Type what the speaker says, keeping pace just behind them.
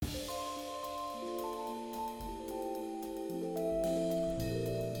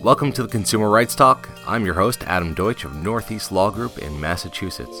Welcome to the Consumer Rights Talk. I'm your host, Adam Deutsch of Northeast Law Group in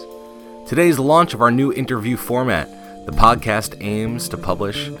Massachusetts. Today is the launch of our new interview format. The podcast aims to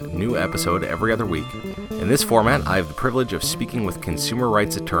publish a new episode every other week. In this format, I have the privilege of speaking with consumer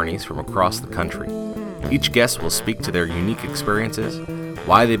rights attorneys from across the country. Each guest will speak to their unique experiences,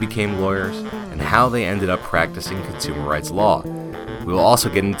 why they became lawyers, and how they ended up practicing consumer rights law. We will also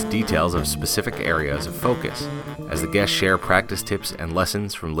get into details of specific areas of focus, as the guests share practice tips and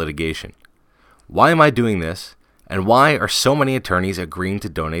lessons from litigation. Why am I doing this, and why are so many attorneys agreeing to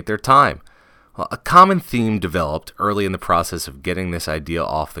donate their time? Well, a common theme developed early in the process of getting this idea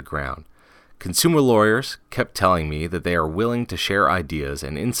off the ground. Consumer lawyers kept telling me that they are willing to share ideas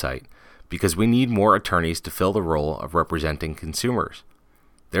and insight because we need more attorneys to fill the role of representing consumers.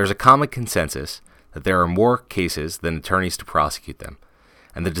 There's a common consensus that there are more cases than attorneys to prosecute them,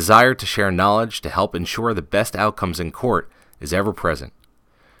 and the desire to share knowledge to help ensure the best outcomes in court is ever present.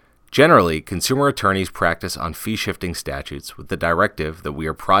 Generally, consumer attorneys practice on fee-shifting statutes with the directive that we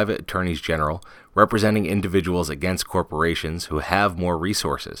are private attorneys general representing individuals against corporations who have more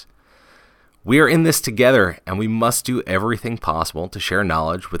resources. We are in this together, and we must do everything possible to share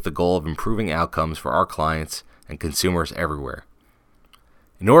knowledge with the goal of improving outcomes for our clients and consumers everywhere.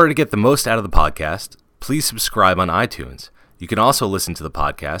 In order to get the most out of the podcast, please subscribe on iTunes. You can also listen to the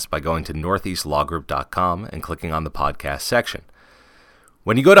podcast by going to northeastlawgroup.com and clicking on the podcast section.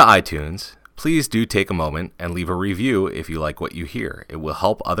 When you go to iTunes, please do take a moment and leave a review if you like what you hear. It will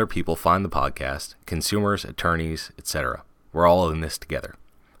help other people find the podcast, consumers, attorneys, etc. We're all in this together.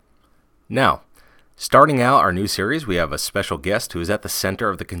 Now, starting out our new series, we have a special guest who is at the center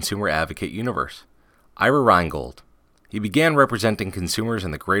of the consumer advocate universe, Ira Reingold. He began representing consumers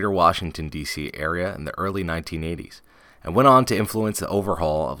in the greater Washington, D.C. area in the early 1980s and went on to influence the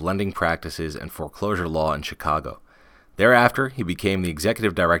overhaul of lending practices and foreclosure law in Chicago. Thereafter, he became the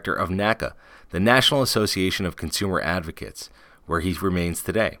executive director of NACA, the National Association of Consumer Advocates, where he remains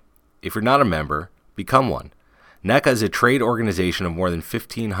today. If you're not a member, become one. NACA is a trade organization of more than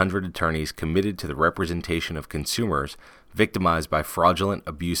 1,500 attorneys committed to the representation of consumers victimized by fraudulent,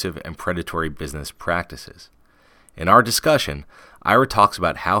 abusive, and predatory business practices. In our discussion, Ira talks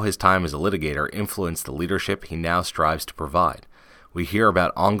about how his time as a litigator influenced the leadership he now strives to provide. We hear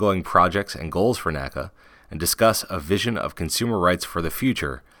about ongoing projects and goals for NACA and discuss a vision of consumer rights for the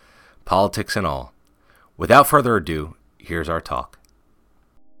future, politics and all. Without further ado, here's our talk.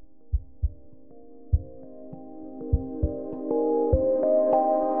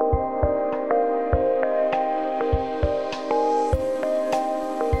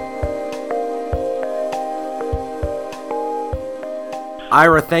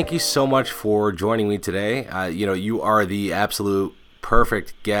 Ira, thank you so much for joining me today. You are the absolute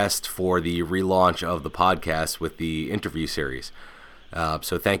perfect guest for the relaunch of the podcast with the interview series.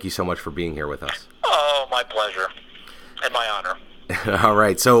 So thank you so much for being here with us. Oh, my pleasure and my honor. All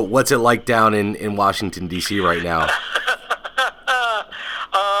right. So what's it like down in Washington, D.C. right now?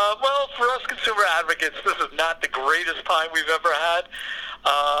 Well, for us consumer advocates, this is not the greatest time we've ever had.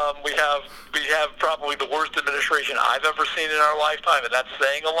 We have probably the worst administration I've ever seen in our lifetime, and that's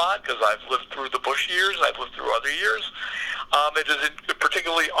saying a lot because I've lived through the Bush years, I've lived through other years. It is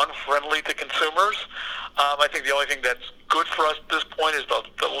particularly unfriendly to consumers. I think the only thing that's good for us at this point is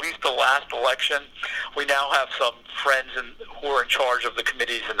at least the last election. We now have some friends who are in charge of the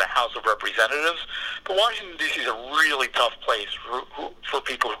committees in the House of Representatives. But Washington, D.C. is a really tough place for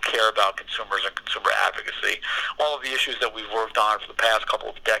people who care about consumers and consumer advocacy. All of the issues that we've worked on for the past couple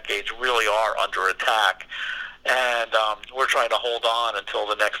of decades really are under attack. And we're trying to hold on until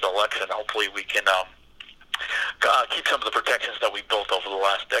the next election. Hopefully we can keep some of the protections that we built over the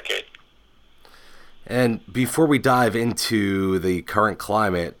last decade. And before we dive into the current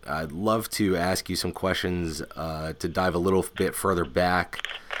climate, I'd love to ask you some questions to dive a little bit further back,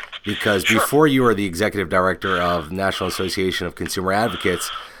 because Sure. Before you were the executive director of National Association of Consumer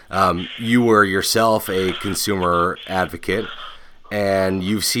Advocates, you were yourself a consumer advocate, and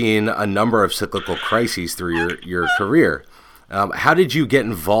you've seen a number of cyclical crises through your career. How did you get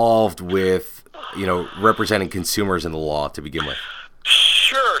involved with representing consumers in the law to begin with?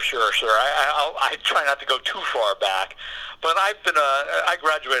 Sure. I try not to go too far back, but I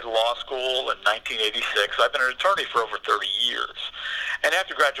graduated law school in 1986. I've been an attorney for over 30 years. And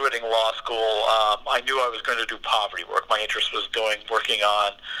after graduating law school, I knew I was going to do poverty work. My interest was working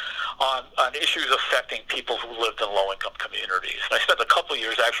on issues affecting people who lived in low-income communities. And I spent a couple of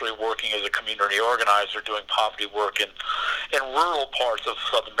years actually working as a community organizer doing poverty work in rural parts of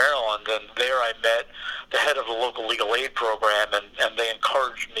Southern Maryland. And there I met the head of the local legal aid program, and they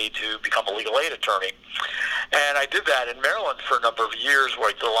encouraged me to become a legal aid attorney. And I did that in Maryland for a number of years, where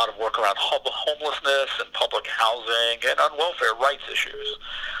I did a lot of work around homelessness and public housing and on welfare rights issues.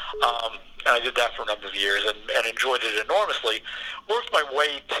 And I did that for a number of years and enjoyed it enormously. Worked my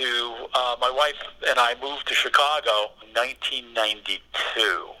way to, my wife and I moved to Chicago in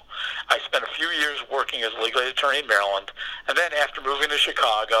 1992. I spent a few years working as a legal aid attorney in Maryland, and then after moving to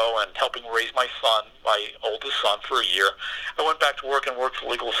Chicago and helping raise my son, my oldest son, for a year, I went back to work and worked for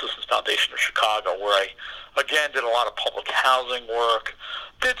the Legal Assistance Foundation of Chicago, where I, again, did a lot of public housing work,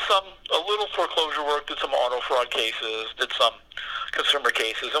 did a little foreclosure work, did some auto fraud cases, did some consumer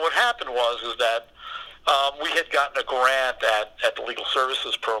cases. And what happened was that we had gotten a grant at the Legal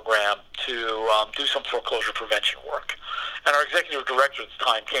Services Program to do some foreclosure prevention work. And our executive director at the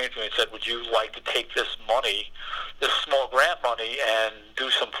time came to me and said, would you like to take this money, this small grant money, and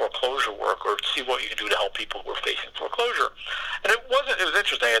do some foreclosure work or see what you can do to help people who are facing foreclosure? And it was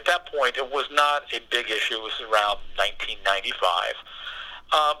interesting. At that point, it was not a big issue. It was around 1995.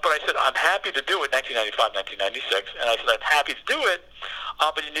 But I said, I'm happy to do it, 1995, 1996, and I said, I'm happy to do it,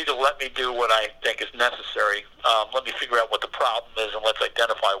 but you need to let me do what I think is necessary. Let me figure out what the problem is, and let's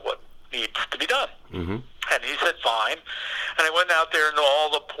identify what needs to be done. Mm-hmm. And he said, fine. And I went out there into all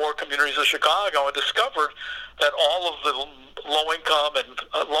the poor communities of Chicago and discovered that all of the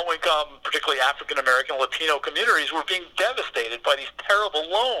low-income, particularly African-American, Latino communities were being devastated by these terrible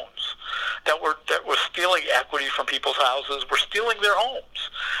loans that were stealing equity from people's houses, were stealing their homes.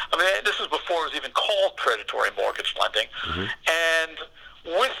 I mean, this is before it was even called predatory mortgage lending. Mm-hmm. And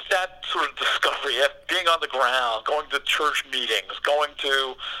with that sort of discovery, being on the ground, going to church meetings, going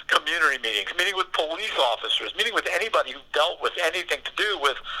to community meetings, meeting with police officers, meeting with anybody who dealt with anything to do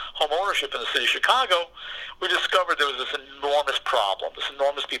with home ownership in the city of Chicago, we discovered there was this enormous problem,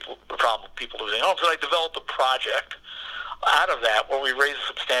 problem with people losing homes. And I developed a project out of that where we raised a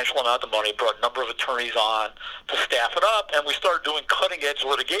substantial amount of money, brought a number of attorneys on to staff it up, and we started doing cutting-edge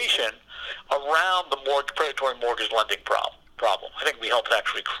litigation around the predatory mortgage lending problem. I think we helped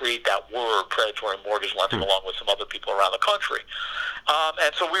actually create that word, predatory mortgage lending, along with some other people around the country. And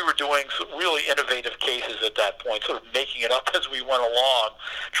so we were doing some really innovative cases at that point, sort of making it up as we went along,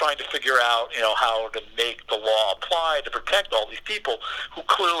 trying to figure out, how to make the law apply to protect all these people who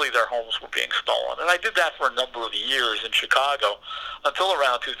clearly their homes were being stolen. And I did that for a number of years in Chicago until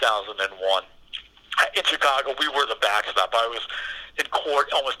around 2001. In Chicago, we were the backstop. I was in court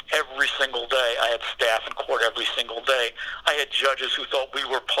almost every single day. I had staff in court every single day. I had judges who thought we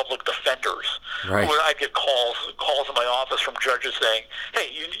were public defenders. Right. I'd get calls in my office from judges saying,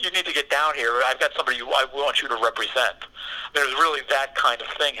 hey, you need to get down here. I've got somebody I want you to represent. There's really that kind of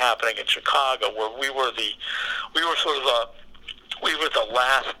thing happening in Chicago, where we were the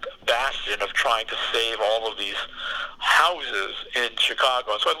last bastion of trying to save all of these houses in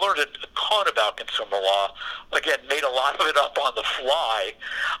Chicago. And so I learned a ton about consumer law. Again, made a lot of it up on the fly,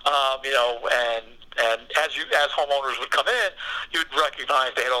 and as homeowners would come in, you'd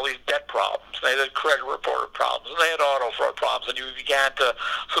recognize they had all these debt problems, they had credit report problems, and they had auto fraud problems, and you began to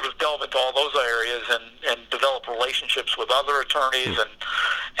sort of delve into all those areas and develop relationships with other attorneys and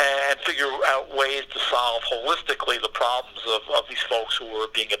figure out ways to solve holistically the problems of these folks who were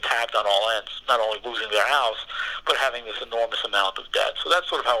being attacked on all ends, not only losing their house, but having this enormous amount of debt. So that's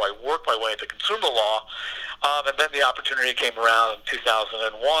sort of how I worked my way into consumer law. And then the opportunity came around in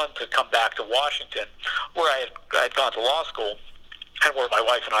 2001 to come back to Washington, where I had gone to law school, and where my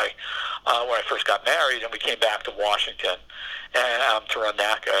wife and I, when I first got married, and we came back to Washington and to run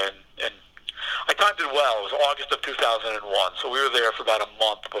NACA, and I timed it well. It was August of 2001, so we were there for about a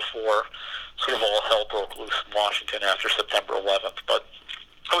month before sort of all hell broke loose in Washington after September 11th. But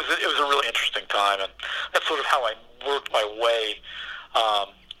it was a really interesting time, and that's sort of how I worked my way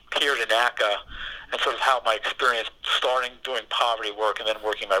here to NACA, and sort of how my experience starting doing poverty work and then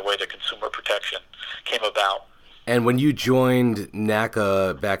working my way to consumer protection came about. And when you joined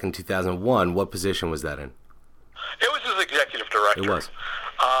NACA back in 2001, what position was that in? It was as executive director. It was.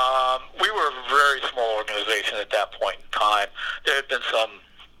 We were a very small organization at that point in time. There had been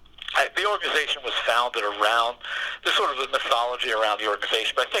the organization was founded around, there's sort of a mythology around the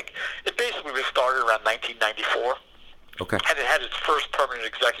organization, but I think it basically was started around 1994. Okay. And it had its first permanent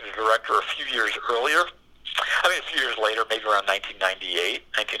executive director a few years earlier. A few years later, maybe around 1998,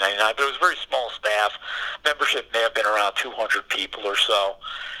 1999, but it was a very small staff. Membership may have been around 200 people or so.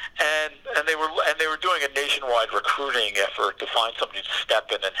 And they were doing a nationwide recruiting effort to find somebody to step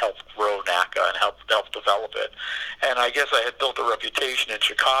in and help grow NACA and help develop it. And I guess I had built a reputation in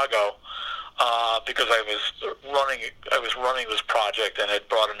Chicago because I was running this project and had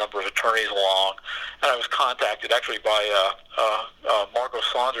brought a number of attorneys along, and I was contacted actually by Margot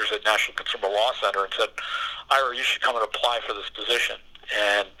Saunders at National Consumer Law Center and said, Ira, you should come and apply for this position.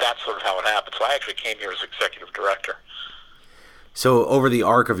 And that's sort of how it happened. So I actually came here as executive director. So over the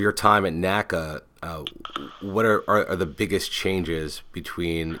arc of your time at NACA, what are the biggest changes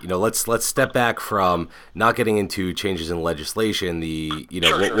between, let's step back from not getting into changes in legislation,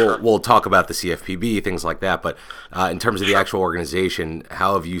 we'll talk about the CFPB, things like that, but in terms of the actual organization,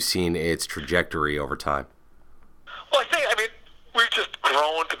 how have you seen its trajectory over time? Well, we've just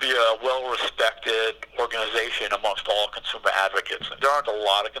grown to be a well-respected organization amongst all consumer advocates. There aren't a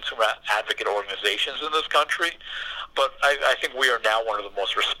lot of consumer advocate organizations in this country, but I think we are now one of the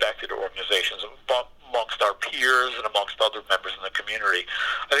most respected organizations amongst our peers and amongst other members in the community.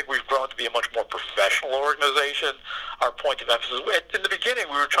 I think we've grown to be a much more professional organization. Our point of emphasis, in the beginning,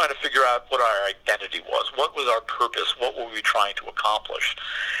 we were trying to figure out what our identity was. What was our purpose? What were we trying to accomplish?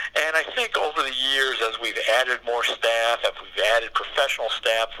 And I think over the years, as we've added more staff, as we've added professional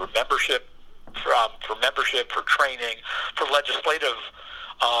staff for membership, for training, for legislative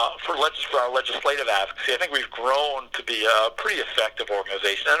for our legislative advocacy, I think we've grown to be a pretty effective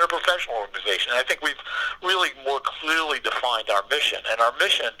organization and a professional organization. And I think we've really more clearly defined our mission. And our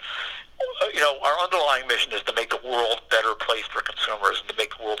mission, our underlying mission is to make the world a better place for consumers and to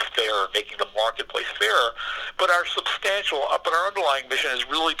make the world fairer, making the marketplace fairer. But our underlying mission is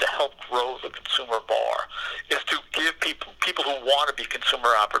really to help grow the consumer bar, is to give people who want to be consumer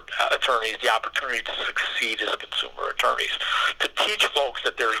attorneys the opportunity to succeed as consumer attorneys, to teach folks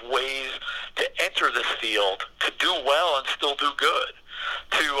that there's ways to enter this field, to do well and still do good,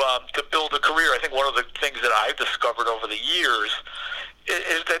 to build a career. I think one of the things that I've discovered over the years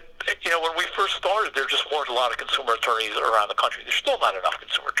is that, when we first started, there just weren't a lot of consumer attorneys around the country. There's still not enough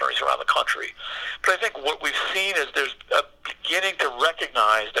consumer attorneys around the country. But I think what we've seen is there's a beginning to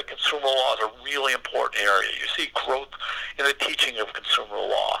recognize that consumer law is a really important area. You see growth in the teaching of consumer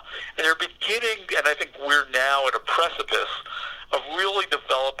law. And they're beginning, and I think we're now at a precipice of really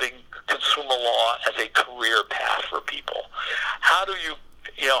developing consumer law as a career path for people. How do you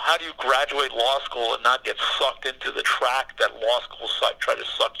graduate law school and not get sucked into the track that law schools try to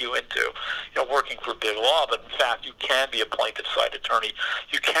suck you into, working for big law, but in fact you can be a plaintiff side attorney,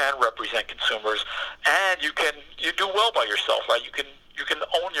 you can represent consumers, and you do well by yourself, right? You can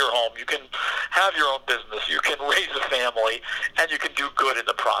own your home, you can have your own business, you can raise a family, and you can do good in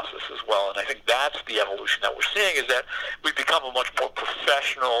the process as well. And I think that's the evolution that we're seeing, is that we've become a much more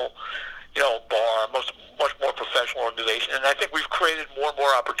professional bar, much more professional organization. And I think we've created more and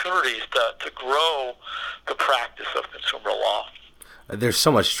more opportunities to grow the practice of consumer law. There's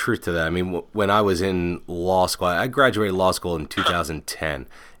so much truth to that. I mean, when I was in law school, I graduated law school in 2010.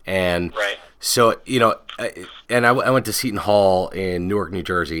 And right. So, I went to Seton Hall in Newark, New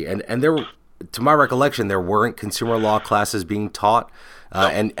Jersey. And there, to my recollection, there weren't consumer law classes being taught.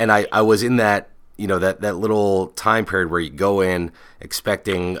 And I was in that, that little time period where you go in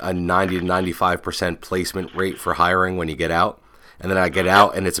expecting a 90 to 95% placement rate for hiring when you get out. And then I get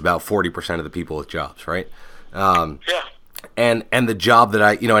out and it's about 40% of the people with jobs, right? Yeah. And the job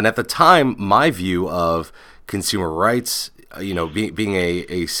that and at the time, my view of consumer rights, being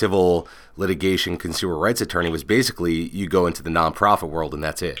a civil litigation consumer rights attorney was basically you go into the nonprofit world and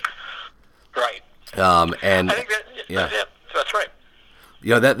that's it. Right. And I think that's right.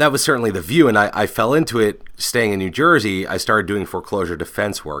 That was certainly the view, and I fell into it staying in New Jersey. I started doing foreclosure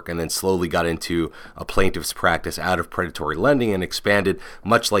defense work and then slowly got into a plaintiff's practice out of predatory lending and expanded,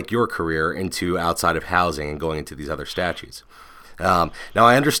 much like your career, into outside of housing and going into these other statutes. Now,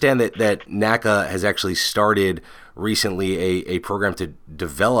 I understand that NACA has actually started recently a program to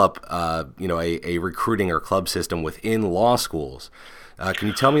develop a recruiting or club system within law schools. Can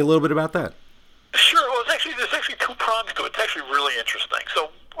you tell me a little bit about that? Sure. Well, there's actually two prongs to it. It's actually really interesting. So,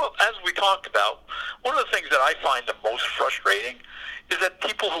 as we talked about, one of the things that I find the most frustrating is that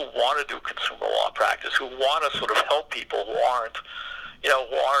people who want to do consumer law practice, who want to sort of help people who aren't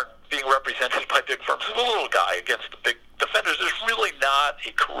being represented by big firms, the little guy against the big defenders, there's really not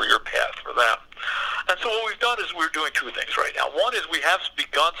a career path for them. And so what we've done is we're doing two things right now. One is we have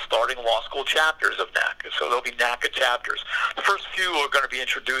begun starting law school chapters of NACA. So there'll be NACA chapters. The first few are going to be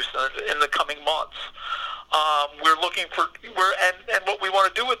introduced in the coming months. We're looking for, and what we want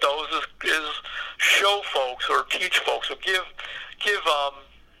to do with those is show folks or teach folks or give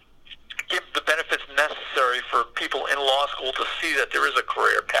the benefits necessary for people in law school to see that there is a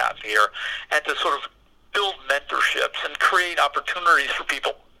career path here, and to sort of build mentorships and create opportunities for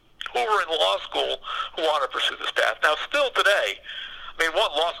people who are in law school who want to pursue this path. Now, still today,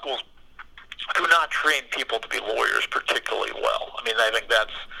 law schools do not train people to be lawyers particularly well. I think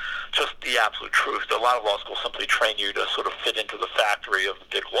that's just the absolute truth. A lot of law schools simply train you to sort of fit into the factory of the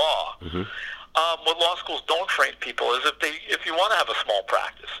big law. Mm-hmm. What law schools don't train people is if you want to have a small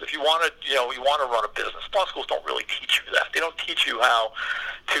practice, if you want to, you want to run a business, law schools don't really teach you that. They don't teach you how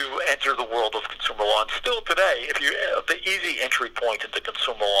to enter the world of consumer law. And still today, the easy entry point into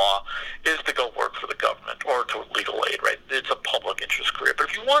consumer law is to go work for the government or to legal aid, right? It's a public interest career. But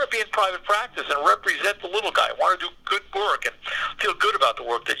if you want to be in private practice and represent the little guy, want to do good work and feel good about the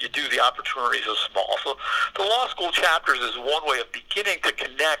work that you do, the opportunities are small. So the law school chapters is one way of beginning to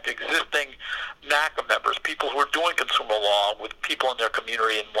connect existing NACA members, people who are doing consumer law, with people in their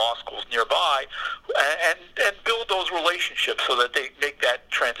community and law schools nearby, and build those relationships so that they make that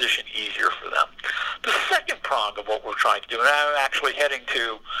transition easier for them. The second prong of what we're trying to do, and I'm actually heading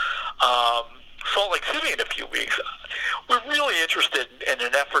to Salt Lake City in a few weeks, we're really interested in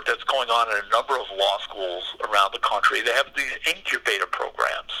an effort that's going on in a number of law schools around the country. They have these incubator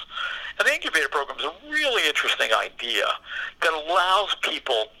programs. And the incubator program is a really interesting idea that allows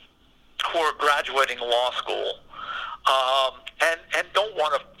people who are graduating law school and don't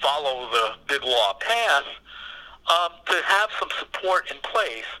want to follow the big law path to have some support in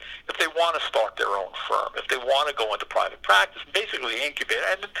place if they want to start their own firm, if they want to go into private practice. Basically, the incubator,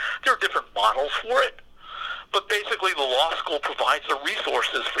 and there are different models for it, but basically the law school provides the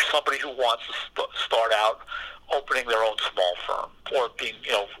resources for somebody who wants to start out opening their own small firm or being,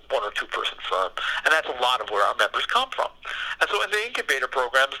 1 or 2 person firm. And that's a lot of where our members come from. And so in the incubator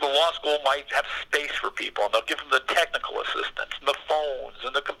programs, the law school might have space for people, and they'll give them the technical assistance and the phones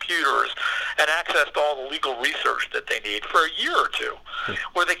and the computers and access to all the legal research that they need for a year or two,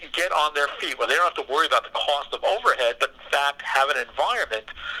 where they can get on their feet, where they don't have to worry about the cost of overhead, but in fact have an environment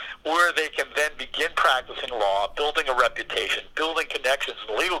where they can then begin practicing law, building a reputation, building connections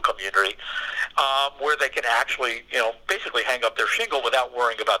in the legal community, where they can actually, basically hang up their shingle without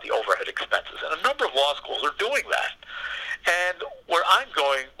worrying about the overhead expenses. And a number of law schools are doing that. And where I'm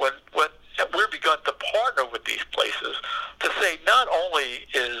going, when we're begun to partner with these places to say not only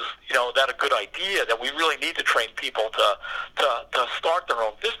is that a good idea, that we really need to train people to start their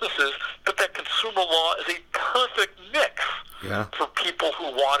own businesses, but that consumer law is a perfect mix for people who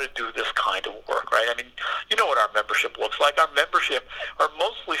want to do this kind of work, right? I mean, you know what our membership looks like. Our membership are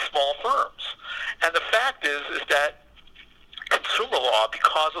mostly small firms. And the fact is that consumer law,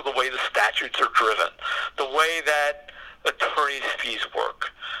 because of the way the statutes are driven, the way that attorneys' fees work,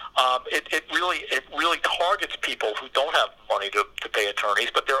 it really targets people who don't have money to pay attorneys,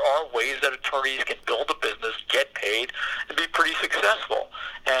 but there are ways that attorneys can build a business, get paid, and be pretty successful.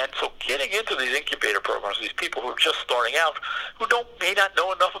 And so getting into these incubator programs, these people who are just starting out, who may not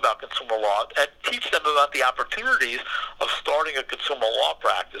know enough about consumer law, and teach them about the opportunities of starting a consumer law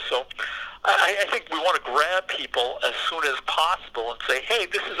practice. So I think we want to grab people as soon as possible and say, hey,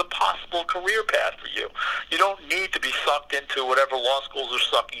 this is a possible career path for you. You don't need to be sucked into whatever law schools are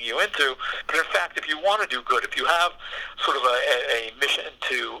sucking you into, but in fact, if you want to do good, if you have sort of a mission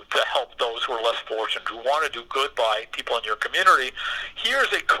to help those who are less fortunate, who want to do good by people in your community,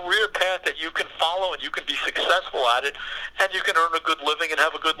 here's a career path that you can follow and you can be successful at it, and you can earn a good living and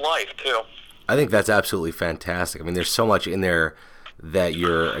have a good life, too. I think that's absolutely fantastic. I mean, there's so much in there that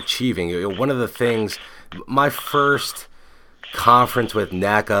you're achieving. One of the things, my first conference with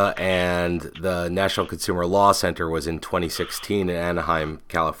NACA and the National Consumer Law Center was in 2016 in Anaheim,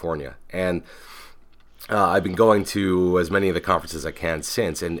 California. And I've been going to as many of the conferences as I can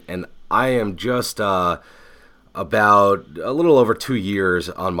since. And I am just about a little over 2 years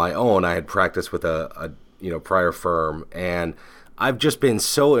on my own. I had practiced with a prior firm, and I've just been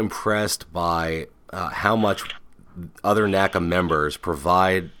so impressed by how much other NACA members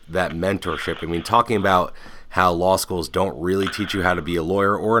provide that mentorship. I mean, talking about how law schools don't really teach you how to be a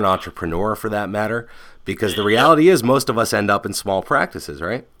lawyer or an entrepreneur for that matter, because the reality is most of us end up in small practices,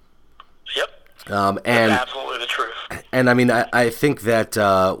 right? Yep. And that's absolutely the truth. And I mean, I think that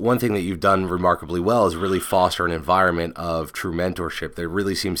one thing that you've done remarkably well is really foster an environment of true mentorship. There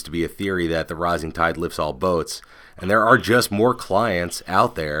really seems to be a theory that the rising tide lifts all boats, and there are just more clients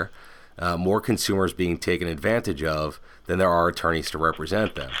out there, more consumers being taken advantage of than there are attorneys to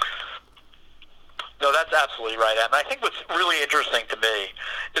represent them. No, that's absolutely right. And I think what's really interesting to me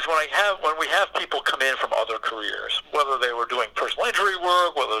is when we have people come in from other careers, whether they were doing personal injury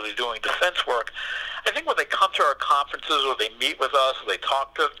work, whether they're doing defense work, I think when they come to our conferences or they meet with us or they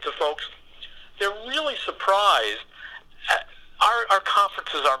talk to folks, they're really surprised. Our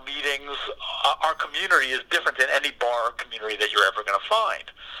conferences, our meetings, our community is different than any bar community that you're ever going to find.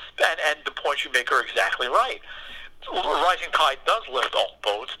 And the points you make are exactly right. Rising tide does lift all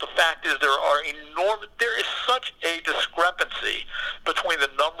boats. The fact is there is such a discrepancy between the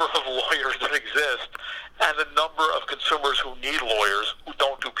number of lawyers that exist and the number of consumers who need lawyers who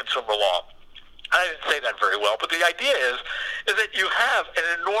don't do consumer law. well. But the idea is that you have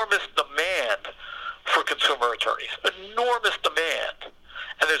an enormous demand for consumer attorneys, enormous demand,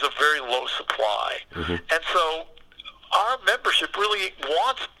 and there's a very low supply. And so our membership really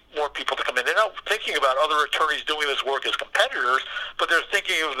wants more people to come in. They're not thinking about other attorneys doing this work as competitors, but they're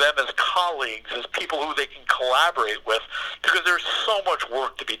thinking of them as colleagues, as people who they can collaborate with, because there's so much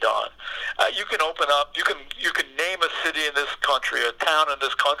work to be done. You can open up, you can name a city in this country, a town in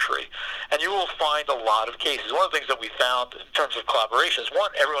this country, and you will find a lot of cases. One of the things that we found in terms of collaboration is,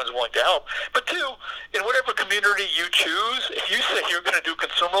 one, everyone's willing to help, but two, in whatever community you choose, if you say you're going to do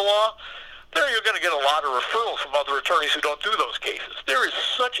consumer law, there you're going to get a lot of referrals from other attorneys who don't do those cases. There is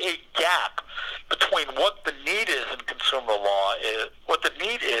such a gap between what the need is in consumer law, what the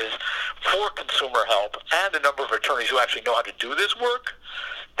need is for consumer help, and the number of attorneys who actually know how to do this work,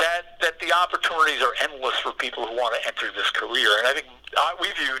 that the opportunities are endless for people who want to enter this career. And I think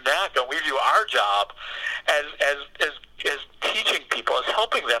we view NACA, we view our job as teaching people, as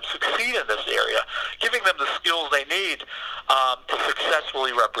helping them succeed in this area, giving them the skills they need to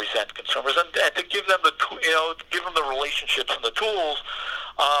successfully represent consumers, and to give them the relationships and the tools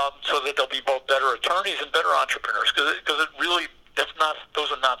so that they'll be both better attorneys and better entrepreneurs. Because it really,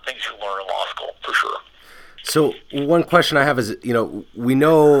 those are not things you learn in law school, for sure. So one question I have is, we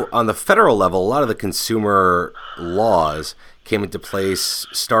know on the federal level, a lot of the consumer laws came into place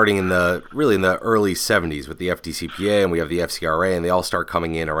starting in the early 70s with the FDCPA, and we have the FCRA, and they all start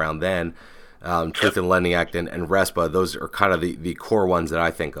coming in around then. Truth in Lending Act and RESPA, those are kind of the core ones that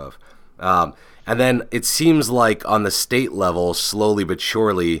I think of. And then it seems like on the state level, slowly but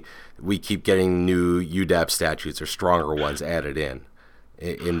surely, we keep getting new UDAP statutes or stronger ones added in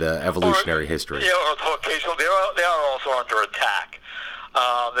the evolutionary history. Or occasionally they are also under attack.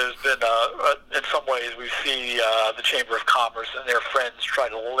 There's been, in some ways, we see the Chamber of Commerce and their friends try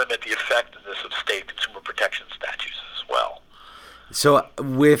to limit the effectiveness of state consumer protection statutes as well. So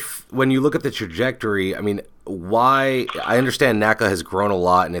when you look at the trajectory, I mean, why? I understand NACA has grown a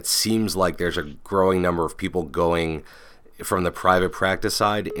lot, and it seems like there's a growing number of people going from the private practice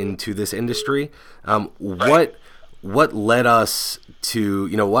side into this industry. What led us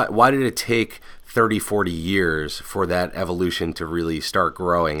to, why did it take 30, 40 years for that evolution to really start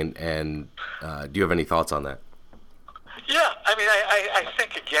growing? And do you have any thoughts on that? Yeah, I mean, I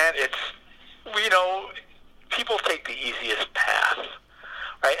think, again, it's, people take the easiest path,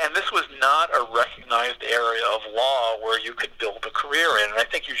 right? And this was not a recognized area of law where you could build a career in. And I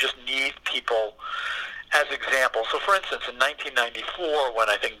think you just need people as examples. So, for instance, in 1994, when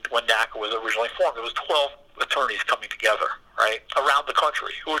NACA was originally formed, there was 12 attorneys coming together, right, around the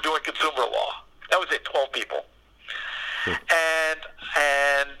country who were doing consumer law. That was it, 12 people. And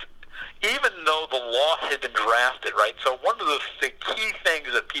even though the law had been drafted, right, so one of the key things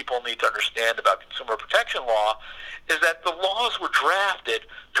that people need to understand about consumer protection law is that the laws were drafted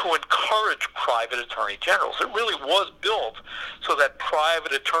to encourage private attorney generals. It really was built so that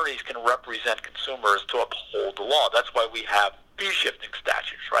private attorneys can represent consumers to uphold the law. That's why we have fee-shifting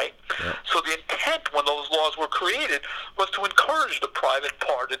statutes, right? Yeah. So the intent when those laws were created was to encourage the private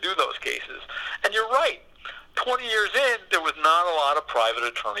part to do those cases. And you're right. 20 years in, there was not a lot of private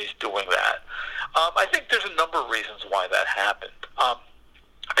attorneys doing that. I think there's a number of reasons why that happened,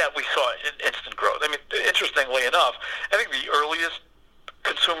 that we saw instant growth. I mean, interestingly enough, I think the earliest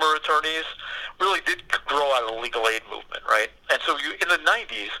consumer attorneys really did grow out of the legal aid movement, right? And so in the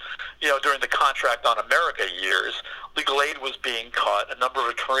 90s, during the Contract on America years, legal aid was being cut. A number of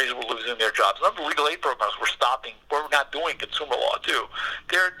attorneys were losing their jobs. A number of legal aid programs were stopping. We're not doing consumer law, too.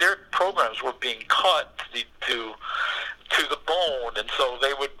 Their programs were being cut to the bone, and so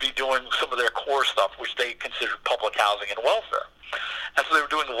they would be doing some of their core stuff, which they considered public housing and welfare. And so they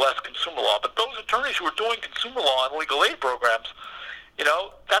were doing less consumer law. But those attorneys who were doing consumer law and legal aid programs,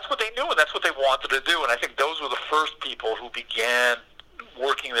 that's what they knew and that's what they wanted to do. And I think those were the first people who began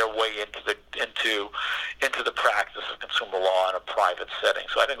working their way into the practice of consumer law in a private setting.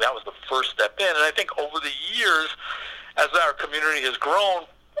 So I think that was the first step in. And I think over the years, as our community has grown,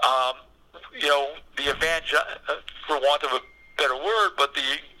 for want of a better word, but the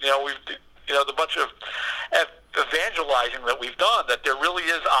bunch of evangelizing that we've done, that there really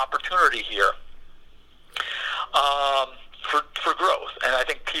is opportunity here for growth. And I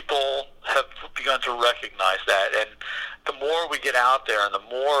think people have begun to recognize that. And the more we get out there and the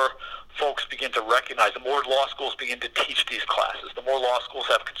more folks begin to recognize, the more law schools begin to teach these classes, the more law schools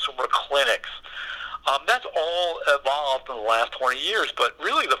have consumer clinics. That's all evolved in the last 20 years, but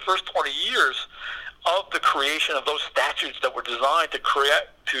really the first 20 years of the creation of those statutes that were designed to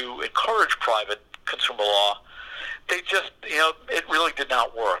encourage private consumer law, they just, it really did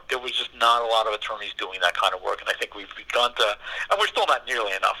not work. There was just not a lot of attorneys doing that kind of work, and I think we've begun to, and we're still not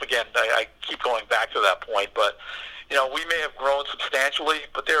nearly enough. Again, I keep going back to that point, but, we may have grown substantially,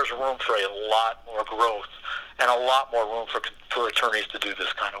 but there's room for a lot more growth and a lot more room for attorneys to do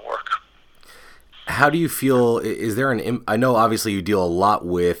this kind of work. How do you feel, is there I know obviously you deal a lot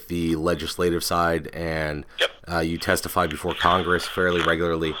with the legislative side, and Yep. You testify before Congress fairly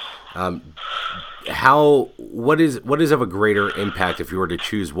regularly. What is of a greater impact if you were to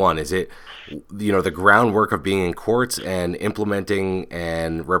choose one? Is it, the groundwork of being in courts and implementing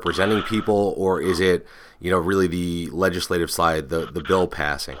and representing people, or is it, really the legislative side, the bill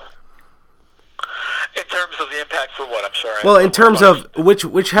passing? In terms of the impact for what? I'm sorry. Well, in terms of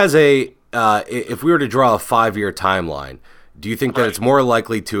which has a, if we were to draw a 5-year timeline, do you think that it's more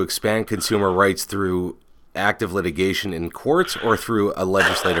likely to expand consumer rights through active litigation in courts or through a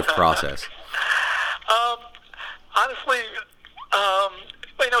legislative process? Honestly,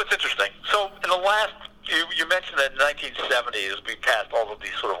 it's interesting. So in the last, you mentioned that in the 1970s we passed all of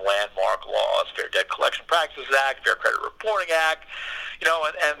these sort of landmark laws, Fair Debt Collection Practices Act, Fair Credit Reporting Act,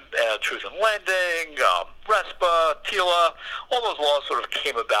 and Truth in Lending, RESPA, TILA, all those laws sort of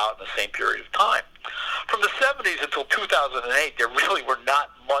came about in the same period of time. From the 70s until 2008, there really were not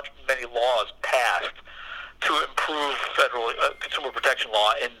many laws passed to improve federal consumer protection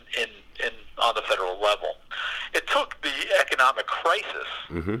law on the federal level. It took the economic crisis,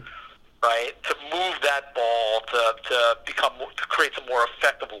 right, to move that ball to create some more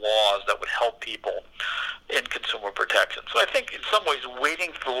effective laws that would help people in consumer protection. So I think in some ways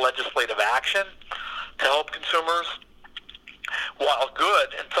waiting for legislative action to help consumers, while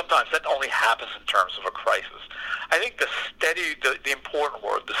good, and sometimes that only happens in terms of a crisis. I think the important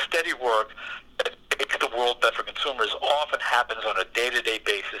work, the steady work that makes the world better for consumers often happens on a day-to-day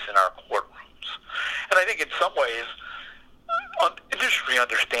basis in our courtrooms. And I think in some ways, industry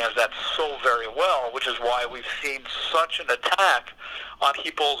understands that so very well, which is why we've seen such an attack on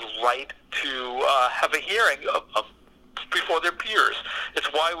people's right to have a hearing before their peers. It's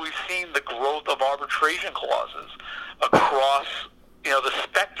why we've seen the growth of arbitration clauses across the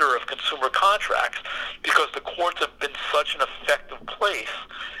specter of consumer contracts, because the courts have been such an effective place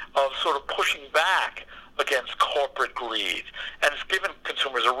of sort of pushing back against corporate greed, and it's given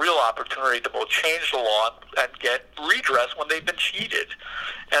consumers a real opportunity to both change the law and get redress when they've been cheated.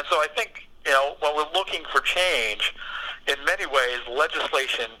 And so I think, when we're looking for change, in many ways,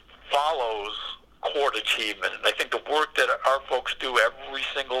 legislation follows court achievement. And I think the work that our folks do every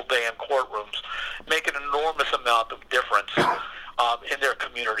single day in courtrooms make an enormous amount of difference in their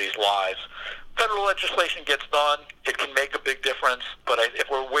communities' lives. Federal legislation gets done, it can make a big difference, but if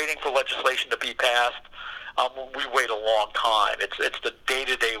we're waiting for legislation to be passed, we wait a long time. It's the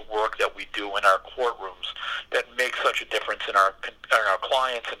day-to-day work that we do in our courtrooms that makes such a difference in our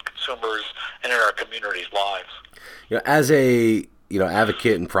clients and consumers and in our communities' lives. As a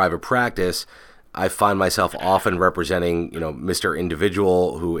advocate in private practice, I find myself often representing Mr.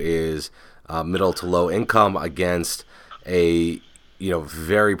 Individual, who is middle to low income, against a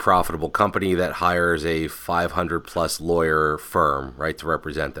very profitable company that hires a 500+ lawyer firm, right, to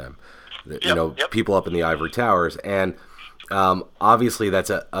represent them. People up in the ivory towers, and obviously that's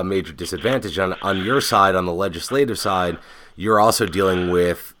a major disadvantage. On your side, on the legislative side, you're also dealing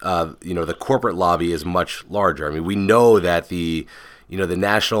with the corporate lobby is much larger. I mean, we know that the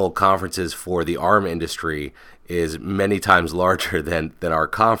national conferences for the arm industry is many times larger than our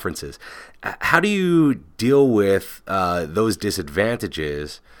conferences. How do you deal with those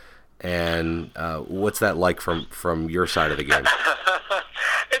disadvantages, and what's that like from your side of the game?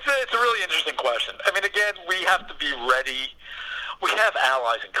 It's a really interesting question. I mean, again, we have to be ready. We have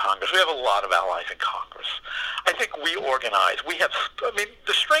allies in Congress. We have a lot of allies in Congress. I think we organize.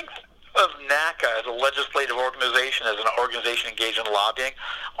 The strength of NACA as a legislative organization, as an organization engaged in lobbying,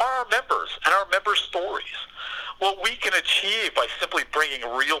 are our members and our members' stories. What we can achieve by simply bringing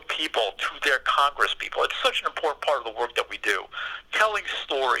real people to their Congress people. It's such an important part of the work that we do. Telling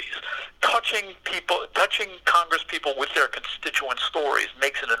stories, touching Congress people with their constituent stories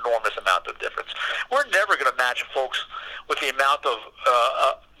makes an enormous amount of difference. We're never going to match folks with the amount of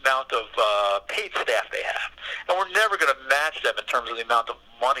paid staff they have, and we're never going to match them in terms of the amount of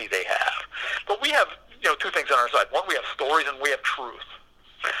money they have. But we have two things on our side. One, we have stories, and we have truth.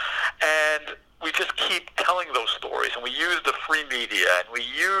 And we just keep telling those stories, and we use the free media, and we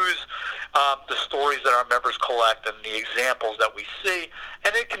use the stories that our members collect and the examples that we see,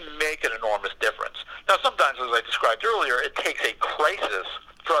 and it can make an enormous difference. Now, sometimes, as I described earlier, it takes a crisis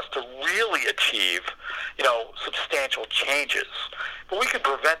for us to really achieve, substantial changes. but we can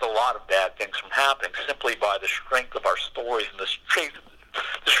prevent a lot of bad things from happening simply by the strength of our stories and the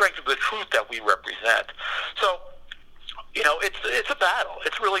strength of the truth that we represent. So, it's a battle.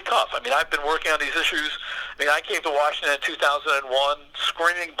 It's really tough. I mean, I've been working on these issues. I mean, I came to Washington in 2001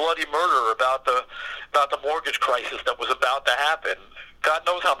 screaming bloody murder about the mortgage crisis that was about to happen. God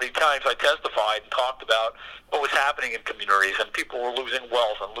knows how many times I testified and talked about what was happening in communities, and people were losing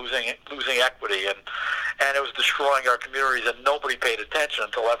wealth and losing equity, and it was destroying our communities, and nobody paid attention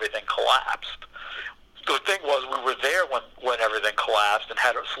until everything collapsed. The thing was, we were there when everything collapsed and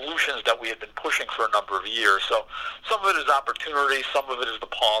had solutions that we had been pushing for a number of years. So some of it is opportunity, some of it is the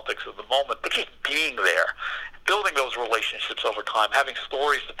politics of the moment, but just being there, building those relationships over time, having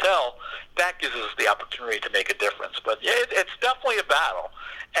stories to tell, that gives us the opportunity to make a difference. But yeah, it's definitely a battle.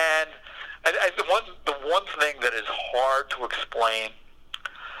 And the one thing that is hard to explain,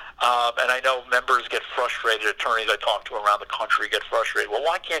 and I know members get frustrated, attorneys I talk to around the country get frustrated. Well,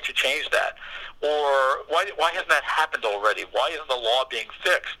 why can't you change that? Or why hasn't that happened already? Why isn't the law being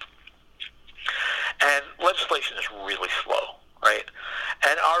fixed? And legislation is really slow, right?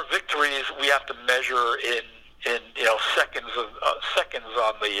 And our victories we have to measure in seconds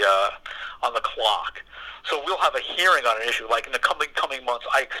on the clock. So we'll have a hearing on an issue. Like in the coming months,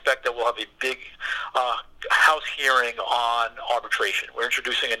 I expect that we'll have a big House hearing on arbitration. We're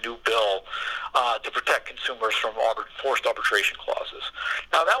introducing a new bill to protect consumers from forced arbitration clauses.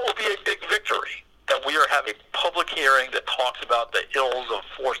 Now, that will be a big victory, that we are having a public hearing that talks about the ills of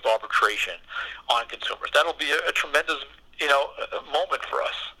forced arbitration on consumers. That'll be a tremendous moment for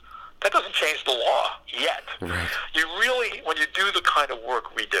us. That doesn't change the law yet. Right. You really, when you do the kind of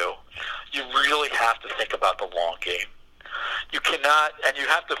work we do, you really have to think about the long game. You cannot, and you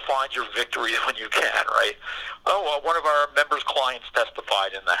have to find your victories when you can, right? Oh, well, one of our members' clients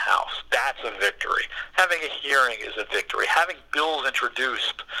testified in the House. That's a victory. Having a hearing is a victory. Having bills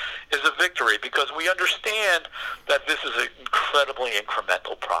introduced is a victory, because we understand that this is an incredibly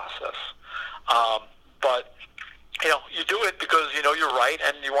incremental process. But you do it because you're right,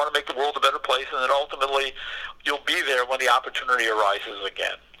 and you want to make the world a better place, and then ultimately you'll be there when the opportunity arises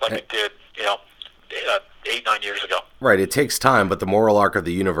again, like it did, 8-9 years ago. Right. It takes time, but the moral arc of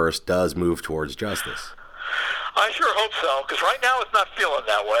the universe does move towards justice. I sure hope so, because right now it's not feeling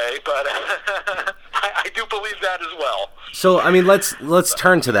that way, but I do believe that as well. So, I mean, let's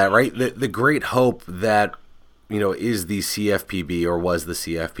turn to that, right? The great hope that is the CFPB, or was the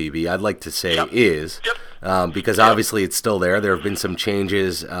CFPB, I'd like to say is, because obviously it's still there. There have been some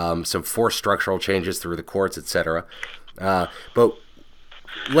changes, some forced structural changes through the courts, et cetera. But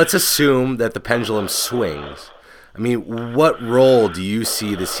let's assume that the pendulum swings. I mean, what role do you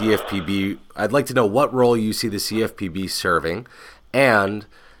see the CFPB, I'd like to know what role you see the CFPB serving, and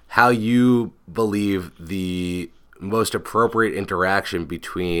how you believe the most appropriate interaction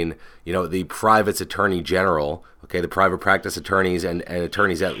between, the private's attorney general, the private practice attorneys and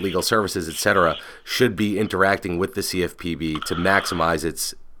attorneys at legal services, et cetera, should be interacting with the CFPB to maximize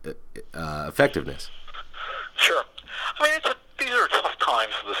its effectiveness. Sure. I mean, these are tough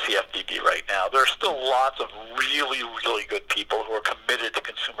times for the CFPB right now. There are still lots of really, really good people who are committed to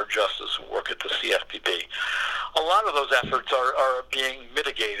consumer justice who work at the CFPB. A lot of those efforts are being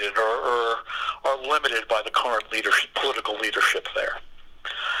mitigated or are limited by the current political leadership there.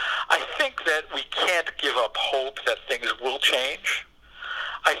 I think that we can't give up hope that things will change.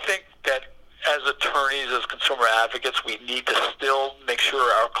 I think that as attorneys, as consumer advocates, we need to still make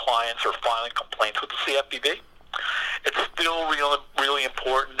sure our clients are filing complaints with the CFPB. It's still really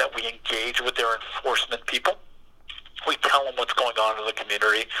important that we engage with their enforcement people. We tell them what's going on in the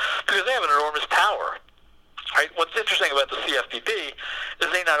community, because they have an enormous power. Right? What's interesting about the CFPB is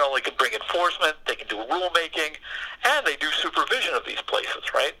they not only can bring enforcement, they can do rulemaking, and they do supervision of these places.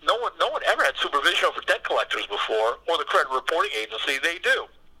 Right? No one ever had supervision over debt collectors before, or the credit reporting agency. They do.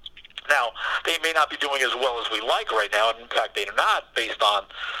 Now, they may not be doing as well as we like right now, and in fact, they are not, based on,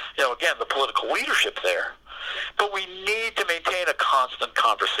 again, the political leadership there. But we need to maintain a constant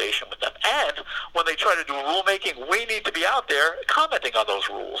conversation with them. And when they try to do rulemaking, we need to be out there commenting on those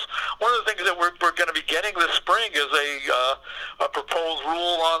rules. One of the things that we're going to be getting this spring is a proposed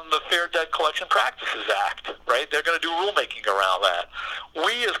rule on the Fair Debt Collection Practices Act, right? They're going to do rulemaking around that.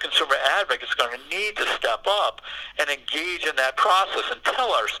 We as consumer advocates are going to need to step up and engage in that process and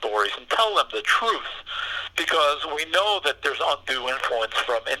tell our stories and tell them the truth, because we know that there's undue influence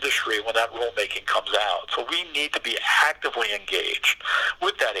from industry when that rulemaking comes out. So we need to be actively engaged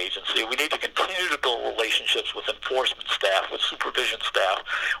with that agency. We need to continue to build relationships with enforcement staff, with supervision staff,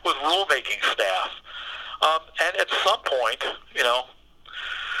 with rulemaking staff. And at some point,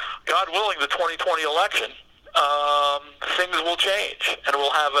 God willing, the 2020 election, things will change, and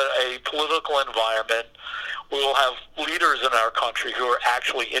we'll have a political environment. We will have leaders in our country who are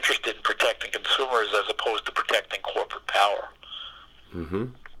actually interested in protecting consumers as opposed to protecting corporate power. Mm-hmm.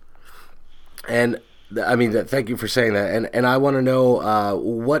 And I mean, thank you for saying that. And I want to know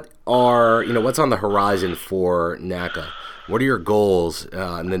what's on the horizon for NACA? What are your goals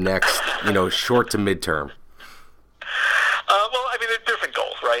in the next, short to midterm? Well, I mean, there are different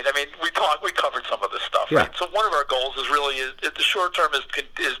goals, right? I mean, we covered some of this stuff, yeah. Right? So one of our goals is really, the short term is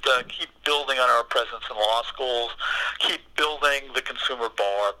to keep building on our presence in law schools, keep building the consumer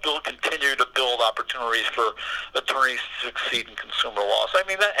bar, continue to build opportunities for attorneys to succeed in consumer law. So I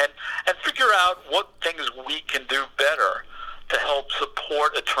mean that, and figure out what things we can do better to help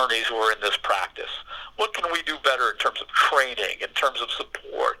support attorneys who are in this practice. What can we do better in terms of training, in terms of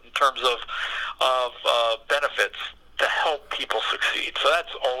support, in terms of benefits to help people succeed? So that's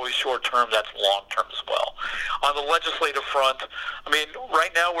always short-term, that's long-term as well. On the legislative front, I mean,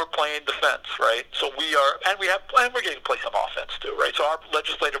 right now we're playing defense, right? So we're getting to play some offense too, right? So our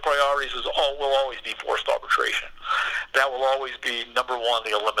legislative priorities will always be forced arbitration. That will always be number one,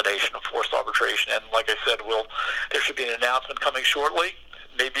 the elimination of forced arbitration. And like I said, there should be an announcement coming shortly,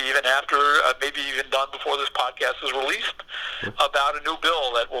 maybe even done before this podcast is released, about a new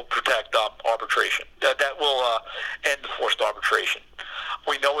bill that will protect arbitration, that will end forced arbitration.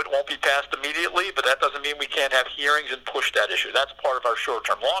 We know it won't be passed immediately, but that doesn't mean we can't have hearings and push that issue. That's part of our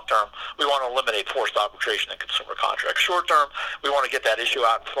short-term. Long-term, we want to eliminate forced arbitration in consumer contracts. Short-term, we want to get that issue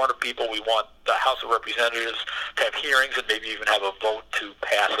out in front of people. We want the House of Representatives to have hearings and maybe even have a vote to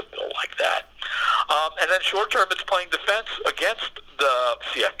pass a bill like that. And then short-term, it's playing defense against the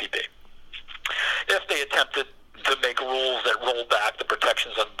CFPB. If they attempted to make rules that roll back the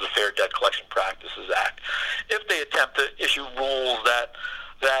protections under the Fair Debt Collection Practices Act, if they attempt to issue rules that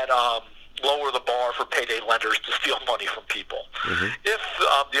lower the bar for payday lenders to steal money from people, if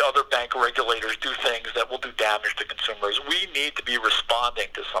the other bank regulators do things that will do damage to consumers, we need to be responding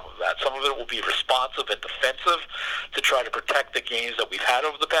to some of that. Some of it will be responsive and defensive to try to protect the gains that we've had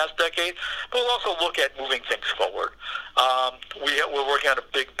over the past decade, but we'll also look at moving things forward. We're working on a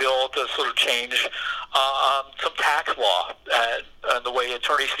big bill to sort of change some tax law and the way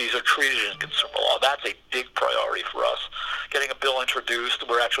attorney's fees are treated in consumer law. That's a big priority for us. Getting a bill introduced,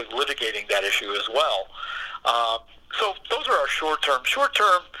 we're actually litigating that issue as well. So those are our short-term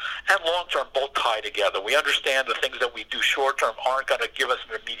and long-term both tie together. We understand the things that we do short-term aren't going to give us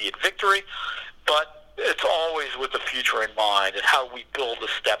an immediate victory, but it's always with the future in mind and how we build the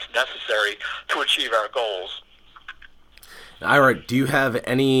steps necessary to achieve our goals. Ira, do you have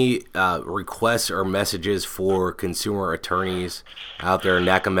any requests or messages for consumer attorneys out there,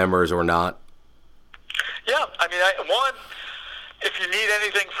 NACA members or not? Yeah, I mean, if you need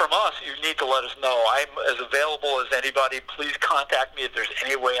anything from us, you need to let us know. I'm as available as anybody. Please contact me if there's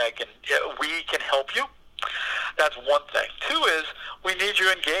any way we can help you. That's one thing. Two is we need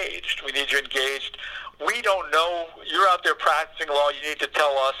you engaged. We don't know. You're out there practicing law. You need to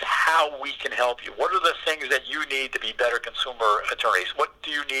tell us how we can help you. What are the things that you need to be better consumer attorneys? What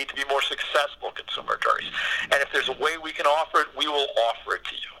do you need to be more successful consumer attorneys? And if there's a way we can offer it, we will offer it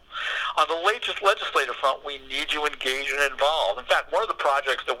to you. On the legislative front, we need you engaged and involved. In fact, one of the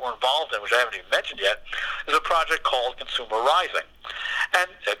projects that we're involved in, which I haven't even mentioned yet, is a project called Consumers Rising.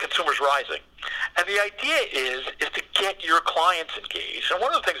 And the idea is to get your clients engaged. And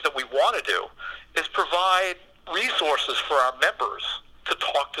one of the things that we want to do is provide resources for our members to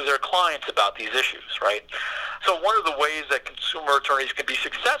talk to their clients about these issues, right? So one of the ways that consumer attorneys can be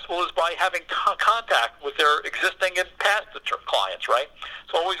successful is by having contact with their existing and past clients, right?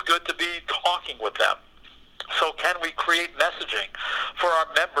 It's always good to be talking with them. So can we create messaging for our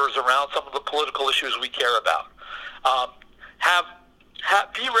members around some of the political issues we care about?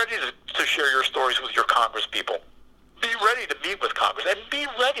 Be ready to share your stories with your Congress people. Be ready to meet with Congress, and be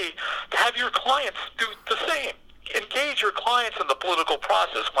ready to have your clients do the same. Engage your clients in the political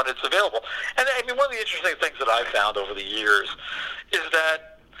process when it's available. And I mean, one of the interesting things that I've found over the years is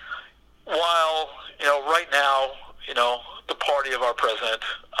that while, right now, the party of our president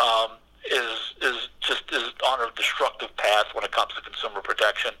is on a destructive path when it comes to consumer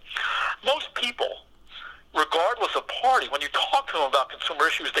protection, most people, regardless of party, when you talk to them about consumer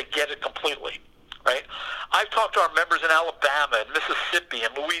issues, they get it completely, right? I've talked to our members in Alabama and Mississippi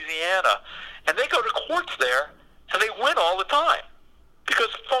and Louisiana, and they go to courts there, and they win all the time because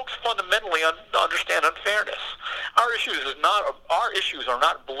folks fundamentally understand unfairness. Our issues are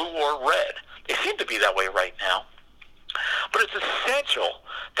not blue or red. They seem to be that way right now. But it's essential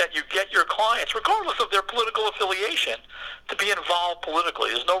that you get your clients, regardless of their political affiliation, to be involved politically.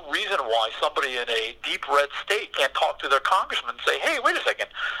 There's no reason why somebody in a deep red state can't talk to their congressman and say, hey, wait a second,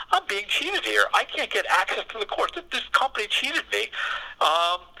 I'm being cheated here. I can't get access to the courts. This company cheated me.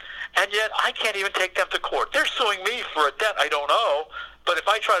 And yet I can't even take them to court. They're suing me for a debt I don't owe, but if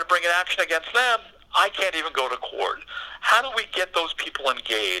I try to bring an action against them, I can't even go to court. How do we get those people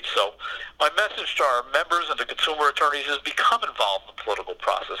engaged? So my message to our members and to consumer attorneys is become involved in the political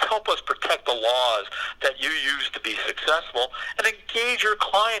process. Help us protect the laws that you use to be successful, and engage your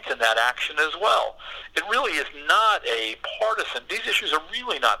clients in that action as well. It really is not a partisan. These issues are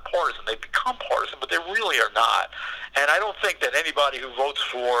really not partisan. They've become partisan, but they really are not. And I don't think that anybody who votes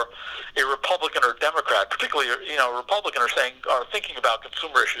for a Republican or Democrat, particularly Republican, are thinking about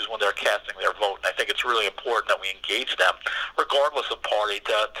consumer issues when they're casting their vote. And I think it's really important that we engage them, regardless of party,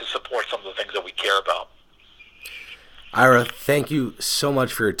 to support some of the things that we care about. Ira, thank you so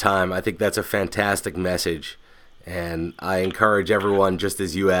much for your time. I think that's a fantastic message. And I encourage everyone, just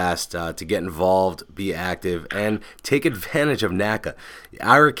as you asked, to get involved, be active, and take advantage of NACA.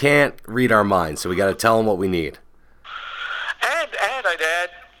 Ira can't read our minds, so we got to tell him what we need. And I'd add,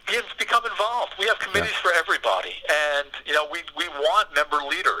 become involved. We have committees for everybody, and we want member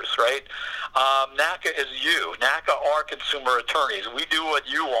leaders, right? NACA is you. NACA are consumer attorneys. We do what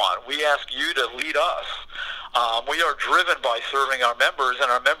you want. We ask you to lead us. We are driven by serving our members, and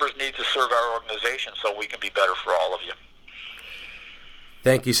our members need to serve our organization so we can be better for all of you.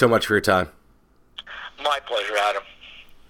 Thank you so much for your time. My pleasure, Adam.